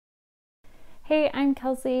Hey, I'm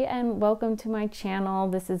Kelsey and welcome to my channel.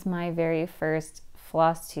 This is my very first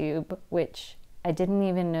FlossTube, which I didn't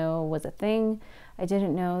even know was a thing. I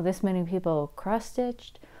didn't know this many people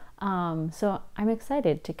cross-stitched. So I'm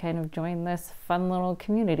excited to kind of join this fun little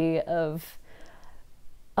community of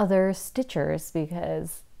other stitchers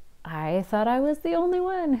because I thought I was the only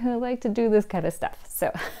one who liked to do this kind of stuff.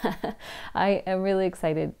 So I am really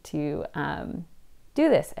excited to do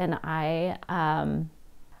this, and I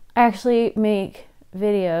actually make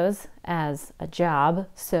videos as a job,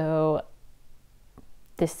 so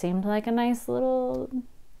this seemed like a nice little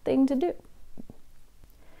thing to do.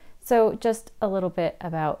 So just a little bit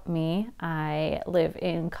about me. I live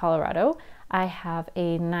in Colorado. I have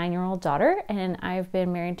a 9-year-old daughter, and I've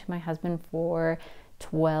been married to my husband for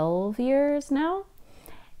 12 years now.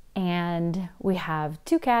 And we have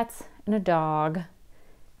 2 cats and a dog.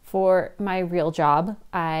 For my real job,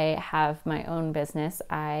 I have my own business.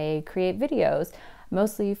 I create videos,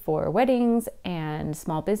 mostly for weddings and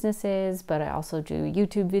small businesses, but I also do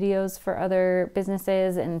YouTube videos for other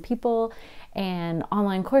businesses and people and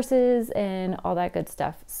online courses and all that good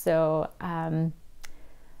stuff. So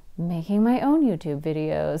making my own YouTube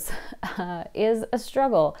videos is a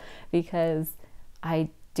struggle because I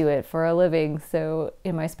do it for a living, so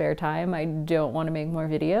in my spare time I don't want to make more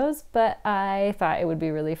videos, but I thought it would be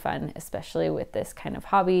really fun, especially with this kind of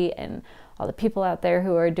hobby and all the people out there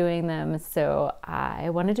who are doing them, so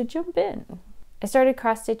I wanted to jump in. I started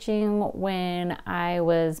cross-stitching when I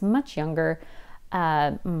was much younger.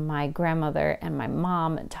 My grandmother and my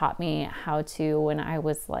mom taught me how to when I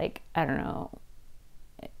was like, I don't know,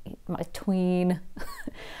 my tween,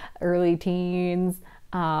 early teens.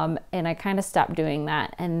 And I kind of stopped doing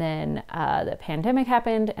that, and then the pandemic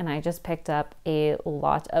happened and I just picked up a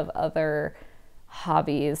lot of other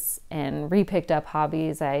hobbies and repicked up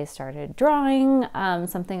hobbies. I started drawing.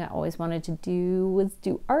 Something I always wanted to do was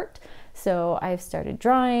do art, so I've started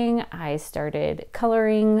drawing. I started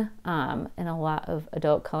coloring in a lot of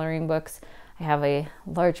adult coloring books. I have a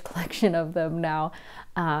large collection of them now,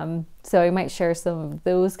 so I might share some of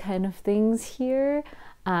those kind of things here,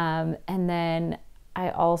 and then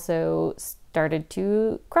I also started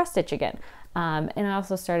to cross stitch again. And I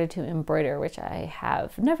also started to embroider, which I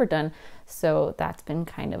have never done. So that's been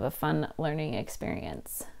kind of a fun learning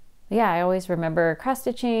experience. Yeah, I always remember cross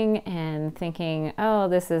stitching and thinking, oh,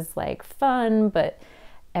 this is like fun, but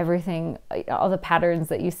everything, all the patterns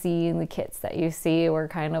that you see in the kits that you see were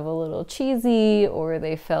kind of a little cheesy, or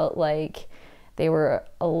they felt like they were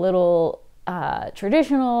a little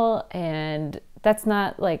traditional, and that's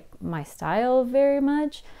not like my style very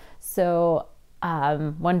much. So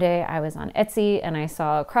one day I was on Etsy and I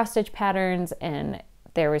saw cross stitch patterns, and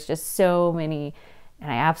there was just so many,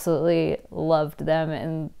 and I absolutely loved them.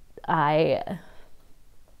 And I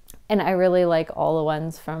really like all the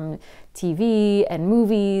ones from TV and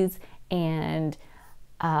movies and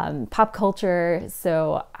pop culture.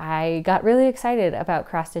 So I got really excited about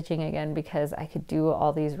cross stitching again because I could do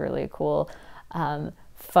all these really cool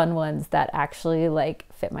fun ones that actually like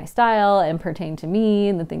fit my style and pertain to me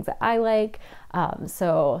and the things that I like.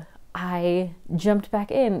 So I jumped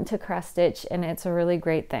back into cross stitch, and it's a really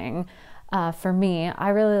great thing. For me, I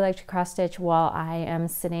really like to cross stitch while I am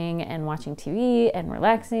sitting and watching TV and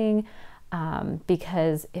relaxing,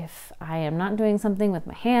 because if I am not doing something with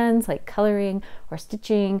my hands like coloring or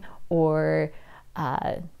stitching or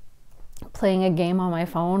playing a game on my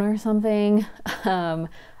phone or something,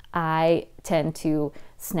 I tend to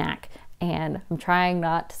snack, and I'm trying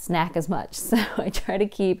not to snack as much. So I try to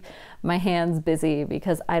keep my hands busy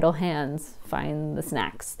because idle hands find the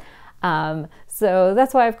snacks. So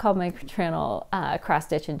that's why I've called my channel Cross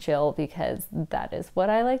Stitch and Chill, because that is what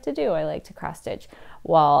I like to do. I like to cross stitch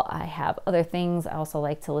while I have other things. I also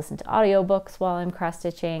like to listen to audiobooks while I'm cross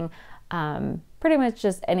stitching. Pretty much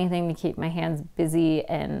just anything to keep my hands busy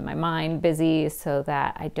and my mind busy so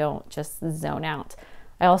that I don't just zone out.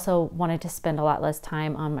 I also wanted to spend a lot less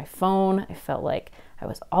time on my phone. I felt like I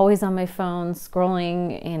was always on my phone,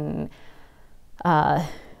 scrolling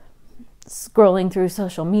through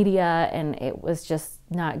social media, and it was just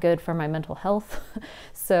not good for my mental health.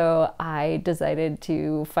 So I decided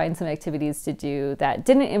to find some activities to do that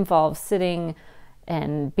didn't involve sitting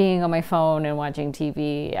and being on my phone and watching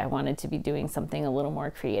TV. I wanted to be doing something a little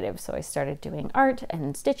more creative. So I started doing art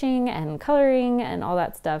and stitching and coloring and all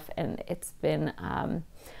that stuff. And it's been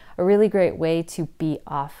a really great way to be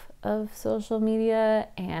off of social media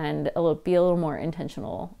and be a little more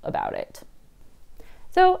intentional about it.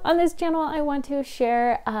 So on this channel, I want to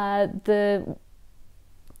share the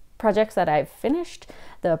projects that I've finished,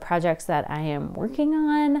 the projects that I am working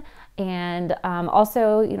on, and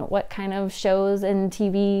also, you know, what kind of shows and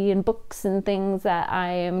TV and books and things that I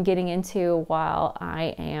am getting into while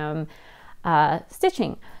I am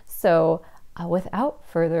stitching. So without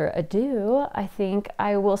further ado, I think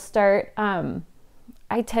I will start.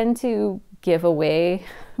 I tend to give away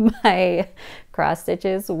my cross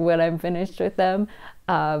stitches when I'm finished with them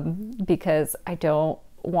because I don't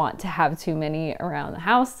want to have too many around the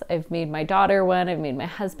house. I've made my daughter one, I've made my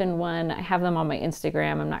husband one, I have them on my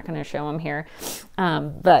Instagram. I'm not going to show them here,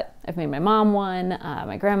 but I've made my mom one,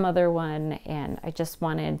 my grandmother one, and I just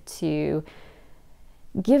wanted to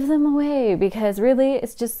give them away because really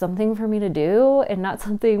it's just something for me to do and not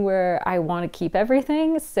something where I want to keep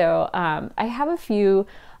everything. So I have a few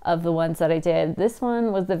of the ones that I did. This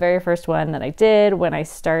one was the very first one that I did when I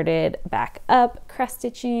started back up cross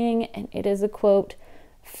stitching, and it is a quote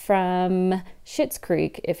from Schitt's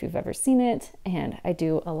Creek, if you've ever seen it, and I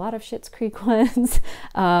do a lot of Schitt's Creek ones,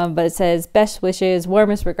 but it says, "Best wishes,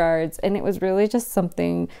 warmest regards," and it was really just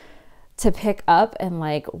something to pick up and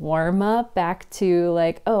like warm up back to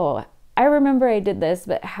like, oh, I remember I did this,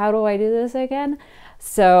 but how do I do this again?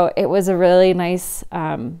 So it was a really nice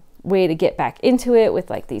way to get back into it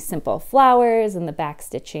with like these simple flowers and the back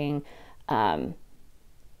stitching. So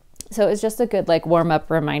it was just a good like warm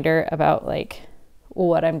up reminder about like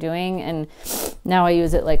what I'm doing, and now I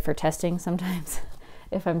use it like for testing sometimes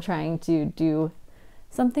if I'm trying to do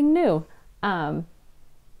something new.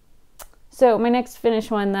 So my next finished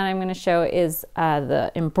one that I'm going to show is the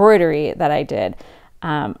embroidery that I did.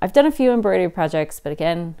 I've done a few embroidery projects, but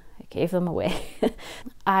again, I gave them away.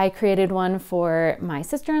 I created one for my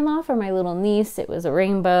sister-in-law, for my little niece. It was a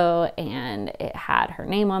rainbow and it had her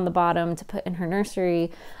name on the bottom to put in her nursery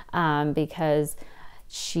because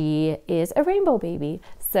she is a rainbow baby.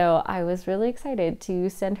 So I was really excited to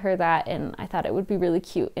send her that, and I thought it would be really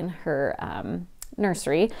cute in her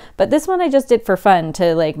nursery. But this one I just did for fun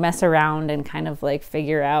to like mess around and kind of like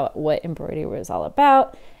figure out what embroidery was all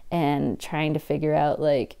about, and trying to figure out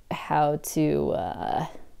like how to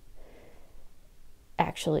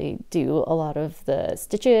actually do a lot of the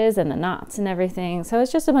stitches and the knots and everything. So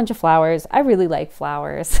it's just a bunch of flowers. I really like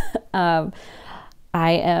flowers. I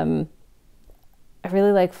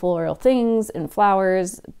really like floral things and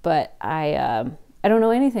flowers, but I don't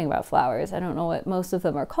know anything about flowers. I don't know what most of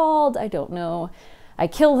them are called. I don't know. I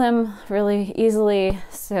kill them really easily.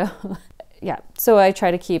 So yeah, so I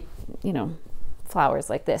try to keep, you know, flowers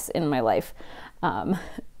like this in my life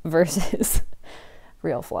versus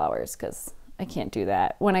real flowers, because I can't do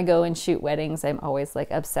that. When I go and shoot weddings, I'm always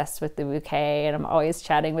like obsessed with the bouquet, and I'm always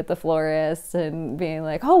chatting with the florist and being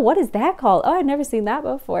like, oh, what is that called? Oh, I've never seen that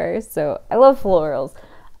before. So I love florals.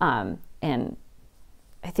 And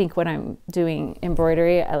I think when I'm doing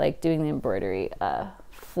embroidery, I like doing the embroidery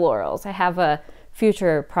florals. I have a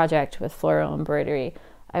future project with floral embroidery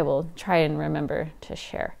I will try and remember to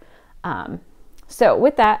share. So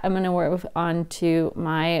with that, I'm going to move on to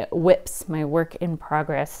my WIPs, my work in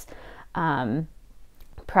progress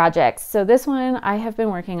projects. So this one I have been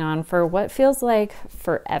working on for what feels like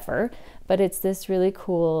forever, but it's this really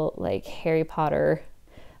cool like Harry Potter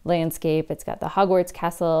landscape. It's got the Hogwarts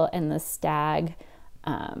castle and the stag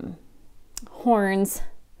horns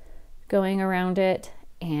going around it,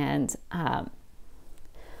 and I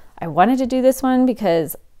wanted to do this one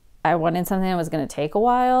because I wanted something that was going to take a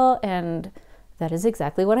while, and that is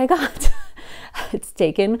exactly what I got. It's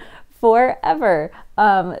taken forever.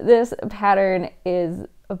 This pattern is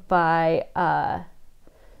by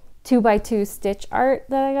 2x2 stitch art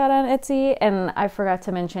that I got on Etsy, and I forgot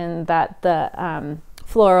to mention that the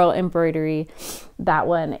floral embroidery, that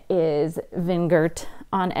one is VINGERT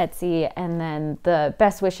on Etsy, and then the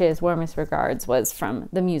best wishes, warmest regards was from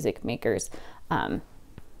the Music Makers.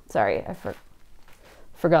 Sorry, I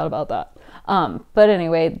forgot about that. But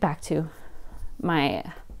anyway, back to my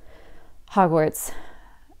Hogwarts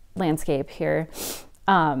landscape here.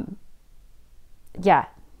 Yeah,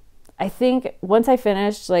 I think once I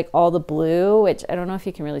finished like all the blue, which I don't know if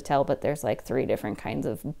you can really tell, but there's like 3 different kinds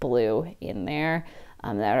of blue in there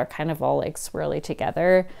that are kind of all like swirly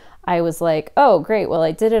together. I was like, oh great, well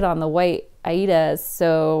I did it on the white Aidas,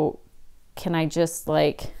 so can I just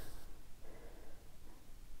like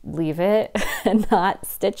leave it and not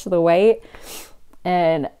stitch the white?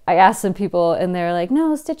 And I asked some people and they're like,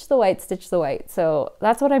 no, stitch the white, stitch the white. So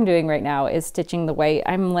that's what I'm doing right now, is stitching the white.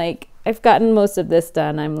 I'm like, I've gotten most of this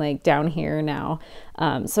done. I'm like down here now.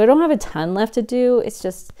 So I don't have a ton left to do. It's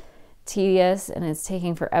just tedious and it's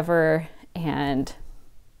taking forever. And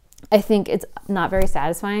I think it's not very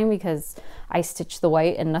satisfying because I stitch the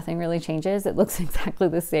white and nothing really changes. It looks exactly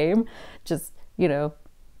the same, just, you know,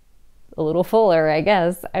 a little fuller, I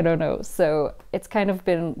guess. I don't know. So it's kind of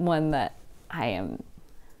been one that I am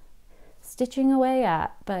stitching away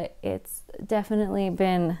at, but it's definitely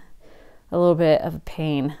been a little bit of a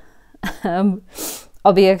pain.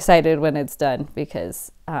 I'll be excited when it's done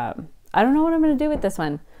because I don't know what I'm going to do with this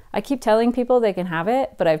one. I keep telling people they can have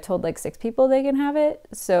it, but I've told like 6 people they can have it.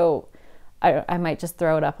 So I might just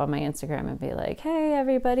throw it up on my Instagram and be like, hey,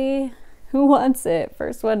 everybody who wants it,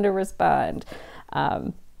 first one to respond.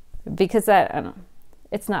 Because that, I don't know,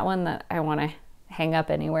 it's not one that I want to hang up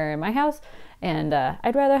anywhere in my house. And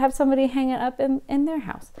I'd rather have somebody hang it up in their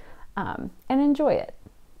house and enjoy it.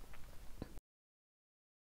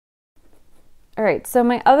 All right, so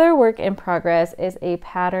my other work in progress is a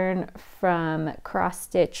pattern from Cross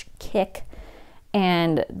Stitch Kick.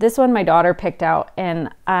 And this one my daughter picked out, and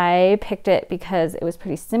I picked it because it was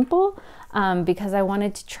pretty simple, because I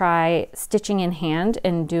wanted to try stitching in hand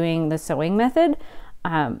and doing the sewing method.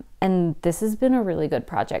 And this has been a really good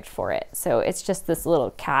project for it. So it's just this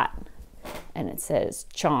little cat, and it says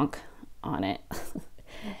Chonk on it.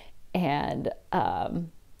 And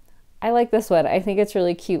I like this one. I think it's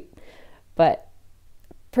really cute. But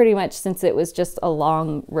pretty much since it was just a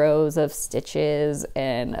long rows of stitches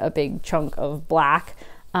and a big chunk of black,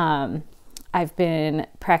 I've been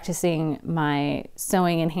practicing my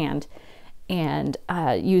sewing in hand and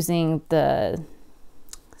using the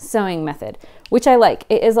sewing method, which I like.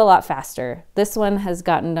 It is a lot faster. This one has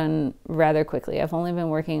gotten done rather quickly. I've only been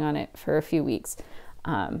working on it for a few weeks.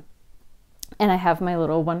 And I have my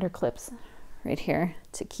little wonder clips right here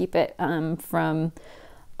to keep it from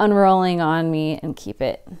unrolling on me and keep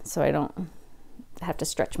it so I don't have to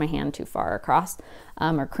stretch my hand too far across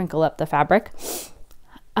or crinkle up the fabric.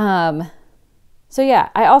 So yeah,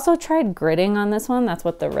 I also tried gridding on this one. That's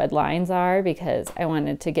what the red lines are, because I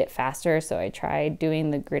wanted to get faster. So I tried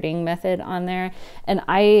doing the gridding method on there, and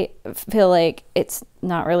I feel like it's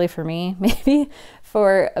not really for me. Maybe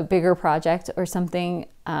for a bigger project or something,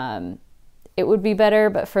 it would be better.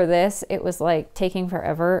 But for this, it was like taking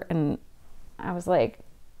forever. And I was like,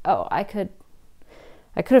 oh, I could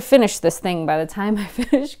have finished this thing by the time I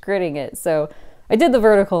finished gridding it. So I did the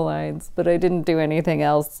vertical lines, but I didn't do anything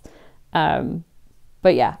else.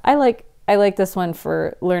 But yeah, I like this one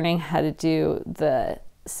for learning how to do the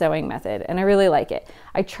sewing method, and I really like it.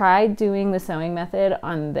 I tried doing the sewing method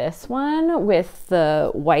on this one with the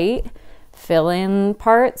white fill-in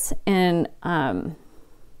parts, and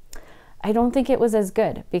I don't think it was as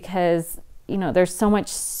good because, you know, there's so much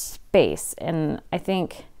space, and I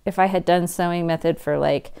think if I had done sewing method for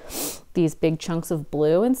like these big chunks of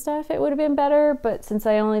blue and stuff, it would have been better. But since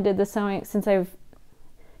I only did the sewing,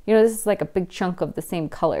 you know, this is like a big chunk of the same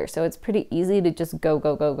color, so it's pretty easy to just go.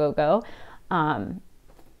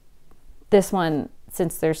 This one,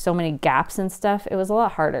 since there's so many gaps and stuff, it was a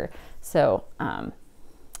lot harder. So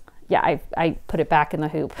yeah, I put it back in the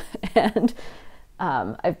hoop, and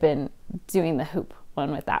I've been doing the hoop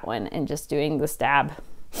one with that one and just doing the stab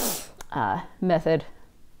method.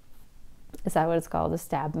 Is that what it's called? The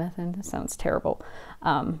stab method? That sounds terrible.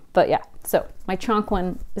 But yeah, so my Chonk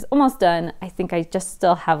one is almost done. I think I just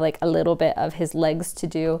still have like a little bit of his legs to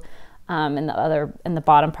do, and the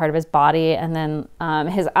bottom part of his body, and then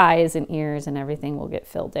his eyes and ears and everything will get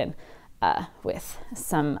filled in with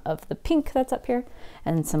some of the pink that's up here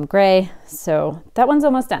and some gray. So that one's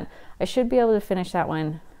almost done. I should be able to finish that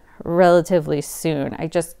one relatively soon. I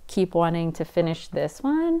just keep wanting to finish this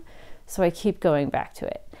one, so I keep going back to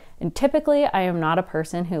it. And typically I am not a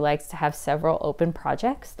person who likes to have several open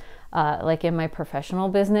projects. Like in my professional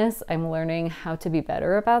business, I'm learning how to be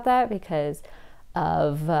better about that because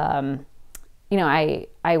of, you know,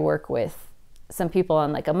 I work with some people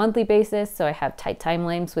on like a monthly basis, so I have tight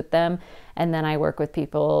timelines with them. And then I work with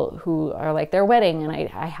people who are like their wedding, and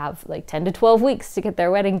I have like 10 to 12 weeks to get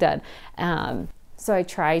their wedding done. So I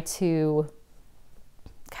try to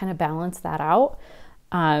kind of balance that out.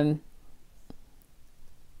 And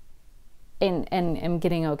am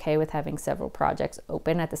getting okay with having several projects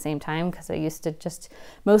open at the same time, because I used to just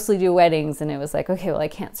mostly do weddings, and it was like, okay, well, I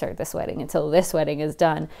can't start this wedding until this wedding is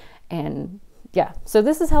done. And yeah, so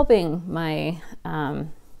this is helping my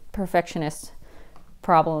perfectionist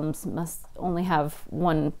problems. Must only have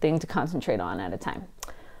one thing to concentrate on at a time.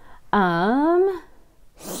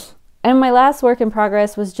 And my last work in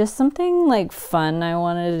progress was just something like fun I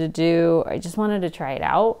wanted to do. I just wanted to try it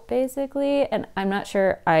out basically. And I'm not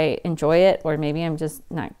sure I enjoy it, or maybe I'm just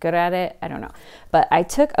not good at it. I don't know. But I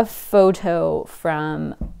took a photo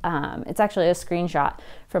from, it's actually a screenshot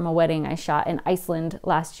from a wedding I shot in Iceland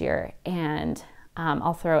last year. And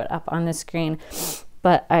I'll throw it up on the screen.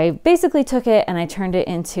 But I basically took it and I turned it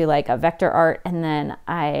into like a vector art, and then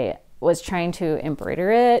I was trying to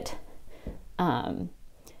embroider it.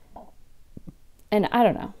 And I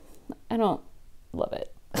don't know, I don't love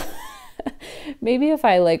it. Maybe if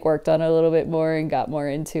I like worked on it a little bit more and got more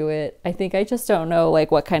into it. I think I just don't know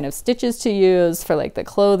like what kind of stitches to use for like the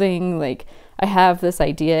clothing. Like I have this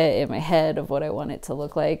idea in my head of what I want it to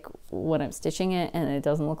look like when I'm stitching it, and it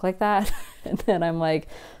doesn't look like that. And then I'm like,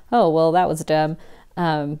 oh, well, that was dumb.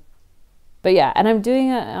 But yeah, and I'm doing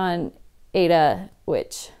it on Aida,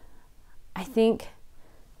 which I think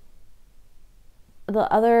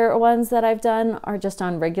the other ones that I've done are just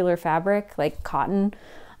on regular fabric, like cotton.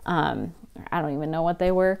 I don't even know what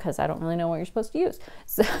they were because I don't really know what you're supposed to use.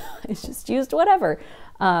 So I just used whatever.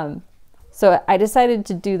 So I decided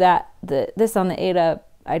to do that, this on the Aida.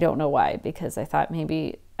 I don't know why, because I thought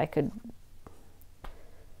maybe I could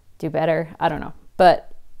do better. I don't know,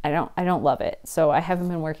 but I don't love it. So I haven't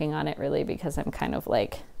been working on it really because I'm kind of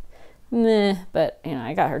like, meh, but you know,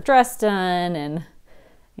 I got her dress done, and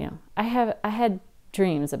you know, I had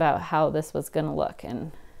dreams about how this was going to look,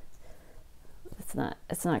 and it's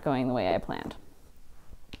not going the way I planned.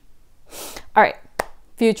 All right,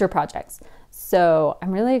 future projects. So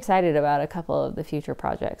I'm really excited about a couple of the future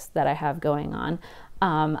projects that I have going on.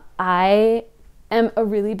 I am a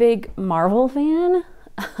really big Marvel fan.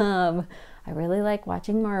 I really like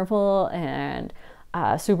watching Marvel and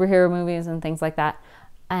superhero movies and things like that.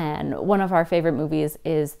 And one of our favorite movies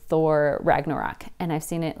is Thor Ragnarok, and I've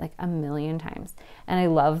seen it like a million times. And I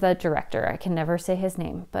love that director. I can never say his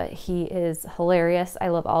name, but he is hilarious. I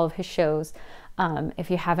love all of his shows. If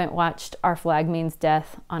you haven't watched Our Flag Means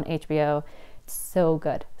Death on HBO, it's so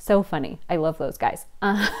good, so funny. I love those guys.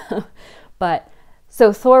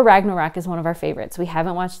 So Thor Ragnarok is one of our favorites. We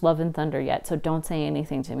haven't watched Love and Thunder yet, so don't say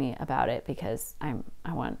anything to me about it, because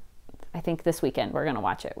I think this weekend we're gonna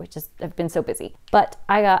watch it. I've been so busy. But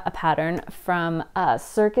I got a pattern from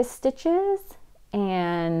Circus Stitches,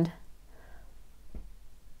 and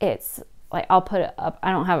it's like, I'll put it up.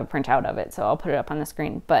 I don't have a printout of it, so I'll put it up on the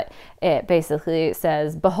screen. But it basically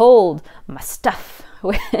says, "Behold my stuff,"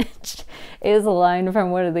 which is a line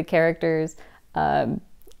from one of the characters.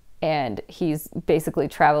 And he's basically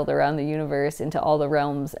traveled around the universe into all the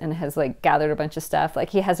realms and has like gathered a bunch of stuff.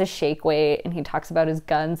 Like he has a shake weight, and he talks about his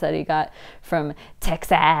guns that he got from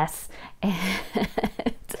Texas. And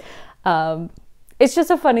it's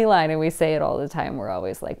just a funny line, and we say it all the time. We're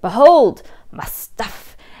always like, "Behold my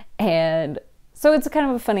stuff." And so it's kind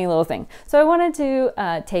of a funny little thing. So I wanted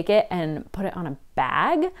to take it and put it on a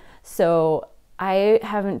bag. So I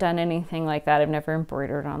haven't done anything like that. I've never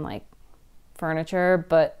embroidered on like furniture,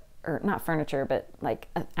 or not furniture, but like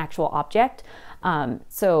an actual object.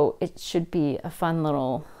 So it should be a fun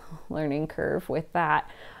little learning curve with that.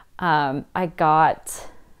 I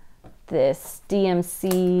got this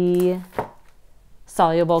DMC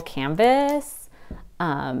soluble canvas,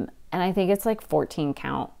 and I think it's like 14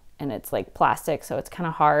 count, and it's like plastic, so it's kind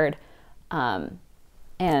of hard,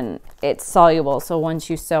 and it's soluble, so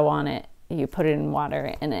once you sew on it, you put it in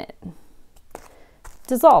water and it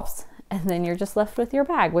dissolves. And then you're just left with your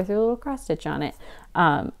bag with your little cross stitch on it.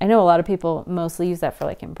 I know a lot of people mostly use that for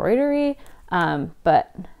like embroidery,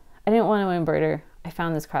 but I didn't want to embroider. I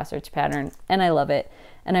found this cross stitch pattern and I love it,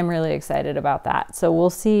 and I'm really excited about that. So we'll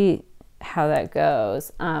see how that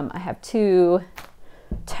goes. I have two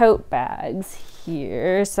tote bags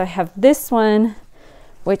here. So I have this one,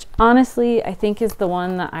 which honestly I think is the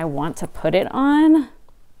one that I want to put it on.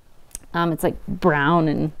 It's like brown,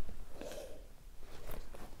 and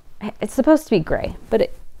it's supposed to be gray,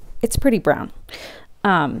 but it's pretty brown.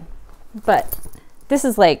 But this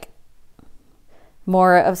is like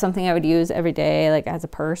more of something I would use every day, like as a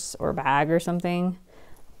purse or bag or something.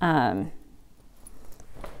 And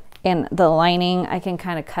the lining I can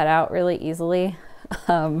kind of cut out really easily,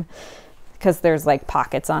 because there's like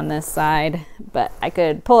pockets on this side, but I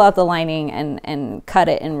could pull out the lining and cut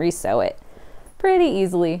it and resew it pretty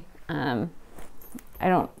easily. I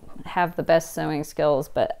don't have the best sewing skills,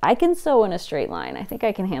 but I can sew in a straight line. I think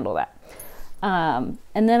I can handle that. And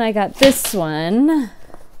then I got this one,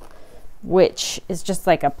 which is just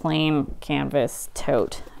like a plain canvas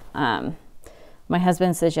tote. My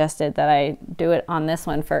husband suggested that I do it on this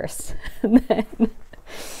one first, and then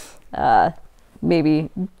maybe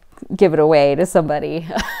give it away to somebody.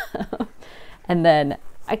 and then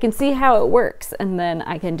I can see how it works, and then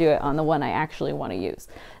I can do it on the one I actually want to use.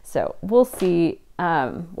 So we'll see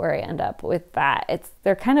where I end up with that.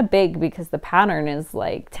 They're kind of big because the pattern is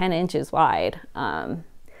like 10 inches wide.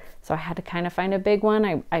 So I had to kind of find a big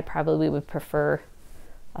one. I probably would prefer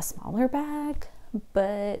a smaller bag,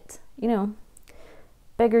 but you know,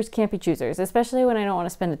 beggars can't be choosers, especially when I don't want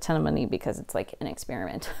to spend a ton of money because it's like an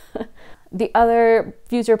experiment. The other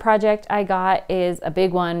future project I got is a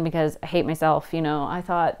big one because I hate myself. You know, I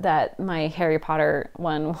thought that my Harry Potter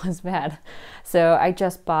one was bad. So I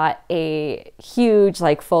just bought a huge,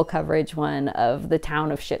 like full coverage one of the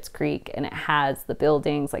town of Schitt's Creek, and it has the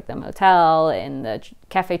buildings like the motel and the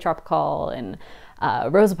Cafe Tropical and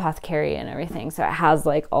Rose Apothecary and everything. So it has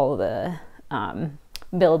like all the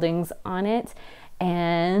buildings on it.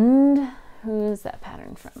 And who's that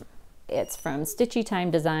pattern from? It's from Stitchy Time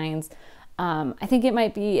Designs. I think it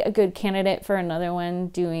might be a good candidate for another one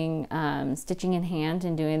doing stitching in hand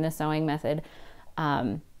and doing the sewing method,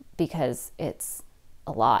 because it's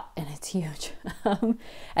a lot and it's huge.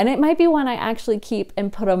 And it might be one I actually keep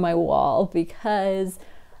and put on my wall because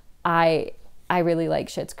I really like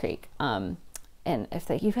Schitt's Creek. And if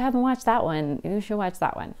you haven't watched that one, you should watch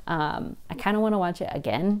that one. I kind of want to watch it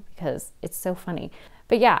again because it's so funny.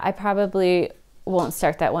 But yeah, I probably won't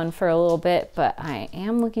start that one for a little bit, but I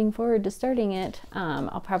am looking forward to starting it.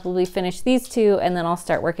 I'll probably finish these two and then I'll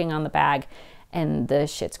start working on the bag and the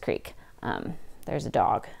Schitt's Creek. There's a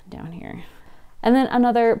dog down here. And then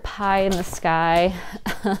another pie in the sky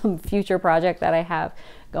future project that I have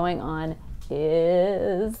going on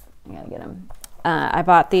is, I gotta get them. I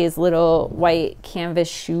bought these little white canvas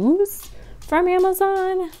shoes from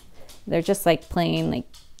Amazon. They're just like plain like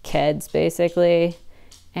kids basically.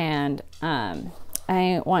 And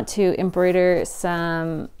I want to embroider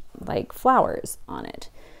some like flowers on it.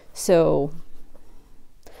 So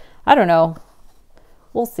I don't know.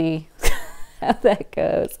 We'll see how that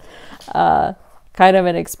goes. Kind of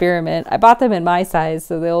an experiment. I bought them in my size,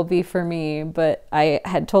 so they'll be for me, but I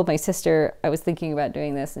had told my sister I was thinking about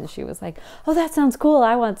doing this and she was like, oh, that sounds cool,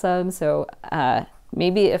 I want some. So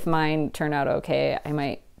maybe if mine turn out okay, I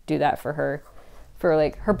might do that for her for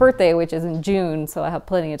like her birthday, which is in June, so I have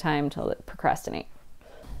plenty of time to procrastinate.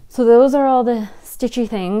 So those are all the stitchy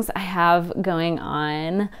things I have going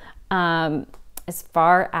on. As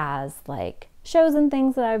far as like shows and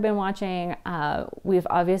things that I've been watching, we've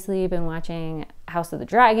obviously been watching House of the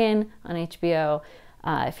Dragon on HBO.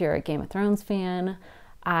 If you're a Game of Thrones fan,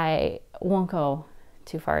 I won't go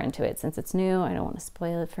too far into it since it's new. I don't want to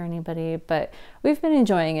spoil it for anybody, but we've been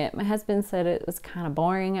enjoying it. My husband said it was kind of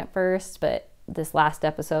boring at first, but this last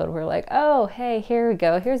episode we're like, oh, hey, here we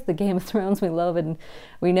go. Here's the Game of Thrones we love and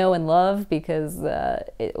we know and love, because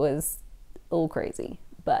it was a little crazy,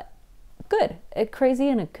 but good. Crazy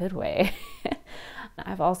in a good way.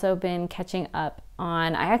 I've also been catching up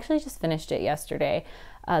on, I actually just finished it yesterday,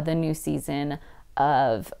 the new season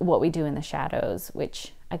of What We Do in the Shadows,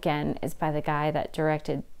 which again is by the guy that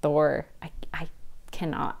directed Thor. I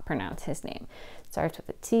cannot pronounce his name. It starts with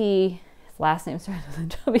a T. His last name starts with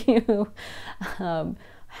a W. I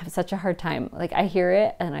have such a hard time. Like, I hear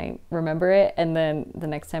it and I remember it, and then the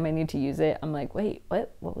next time I need to use it, I'm like, wait,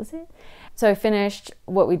 what was it? So I finished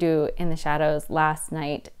What We Do in the Shadows last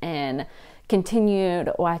night and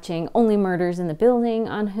continued watching Only Murders in the Building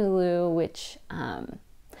on Hulu, which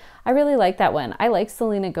I really like that one. I like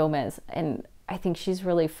Selena Gomez and I think she's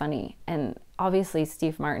really funny. And obviously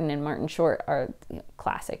Steve Martin and Martin Short are, you know,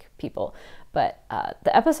 classic people. But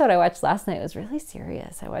the episode I watched last night was really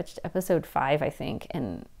serious. I watched episode 5, I think,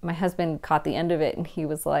 and my husband caught the end of it and he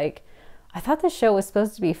was like, I thought this show was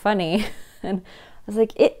supposed to be funny. And I was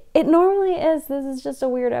like, it normally is. This is just a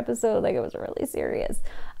weird episode. Like, it was really serious.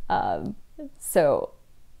 So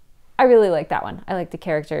I really like that one. I like the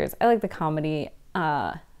characters. I like the comedy.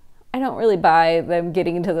 I don't really buy them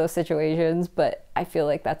getting into those situations, but I feel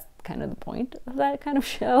like that's kind of the point of that kind of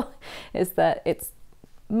show, is that it's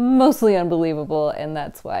mostly unbelievable, and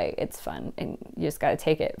that's why it's fun, and you just got to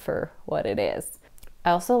take it for what it is.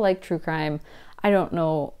 I also like true crime. I don't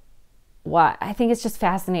know why. I think it's just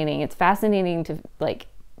fascinating. It's fascinating to like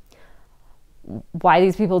why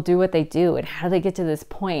these people do what they do and how do they get to this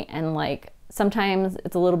point, and like sometimes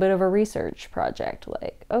it's a little bit of a research project,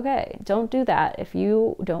 like, okay, don't do that if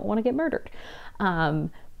you don't want to get murdered.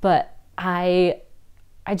 But I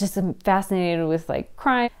just am fascinated with like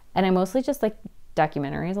crime, and I mostly just like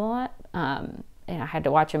documentaries a lot. And I had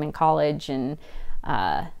to watch them in college, and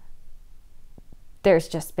there's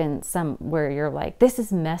just been some where you're like, this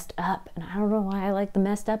is messed up, and I don't know why I like the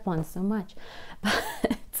messed up ones so much.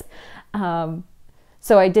 But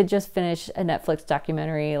So I did just finish a Netflix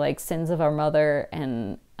documentary, like Sins of Our Mother,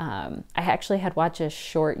 and I actually had watched a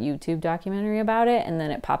short YouTube documentary about it, and then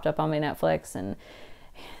it popped up on my Netflix, and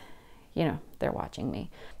you know, they're watching me.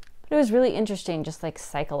 But it was really interesting, just like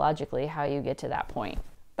psychologically, how you get to that point.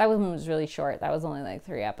 That one was really short. That was only like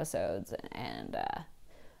 3 episodes, and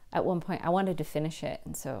at one point I wanted to finish it,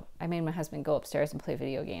 and so I made my husband go upstairs and play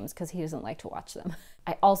video games because he doesn't like to watch them.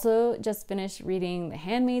 I also just finished reading The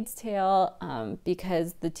Handmaid's Tale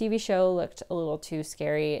because the TV show looked a little too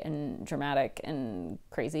scary and dramatic and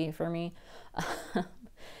crazy for me.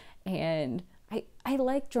 And I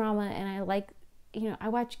like drama, and I like, you know, I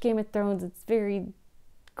watch Game of Thrones. It's very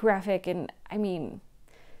graphic, and I mean,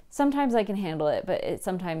 sometimes I can handle it, but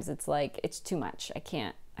sometimes it's like, it's too much. I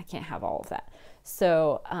can't have all of that.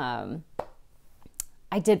 So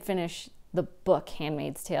I did finish the book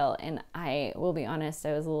Handmaid's Tale, and I will be honest,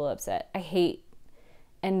 I was a little upset. I hate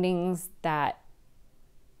endings that,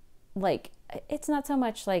 like, it's not so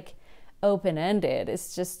much like open-ended.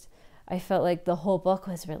 It's just, I felt like the whole book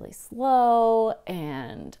was really slow,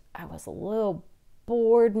 and I was a little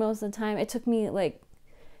bored most of the time. It took me like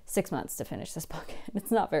 6 months to finish this book.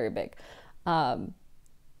 It's not very big. And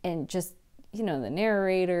just, you know, the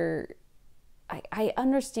narrator, I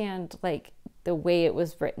understand like the way it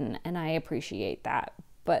was written, and I appreciate that,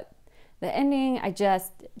 but the ending I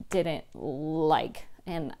just didn't like,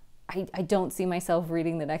 and I don't see myself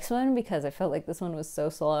reading the next one because I felt like this one was so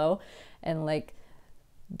slow, and like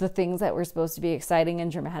the things that were supposed to be exciting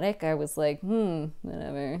and dramatic, I was like,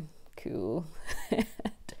 whatever, cool.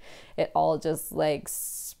 It all just like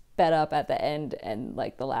sped up at the end, and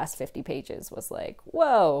like the last 50 pages was like,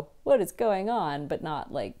 whoa, what is going on? But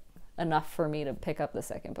not like enough for me to pick up the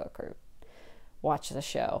second book or watch the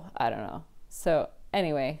show. I don't know. So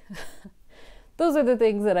anyway, those are the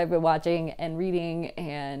things that I've been watching and reading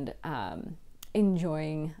and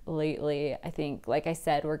enjoying lately. I think, like I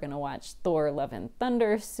said, we're gonna watch Thor: Love and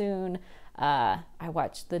Thunder soon. I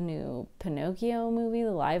watched the new Pinocchio movie,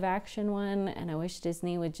 the live action one, and I wish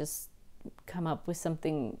Disney would just come up with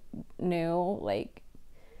something new, like,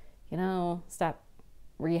 you know, stop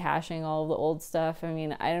rehashing all of the old stuff. I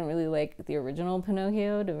mean, I didn't really like the original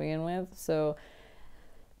Pinocchio to begin with, so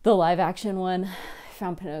the live action one, I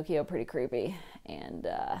found Pinocchio pretty creepy, and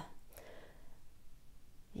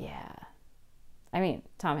yeah, I mean,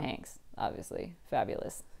 Tom Hanks, obviously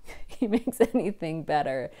fabulous. He makes anything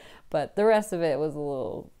better, but the rest of it was a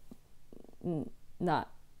little not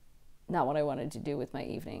what I wanted to do with my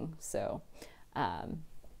evening. So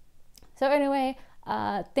anyway,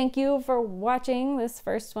 thank you for watching this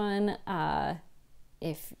first one.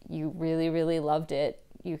 If you really loved it,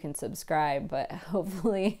 you can subscribe, but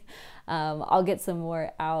hopefully I'll get some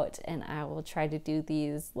more out, and I will try to do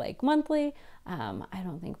these like monthly. I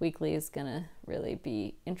don't think weekly is gonna really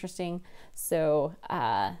be interesting. So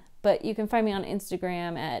but you can find me on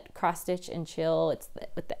Instagram at cross-stitch and chill. It's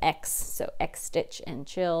with the X, so X stitch and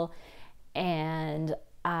chill. And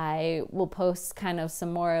I will post kind of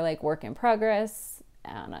some more like work in progress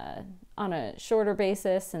on a shorter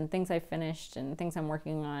basis, and things I finished and things I'm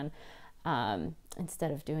working on,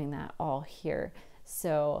 instead of doing that all here.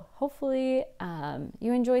 So hopefully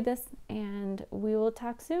you enjoyed this, and we will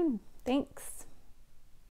talk soon. Thanks.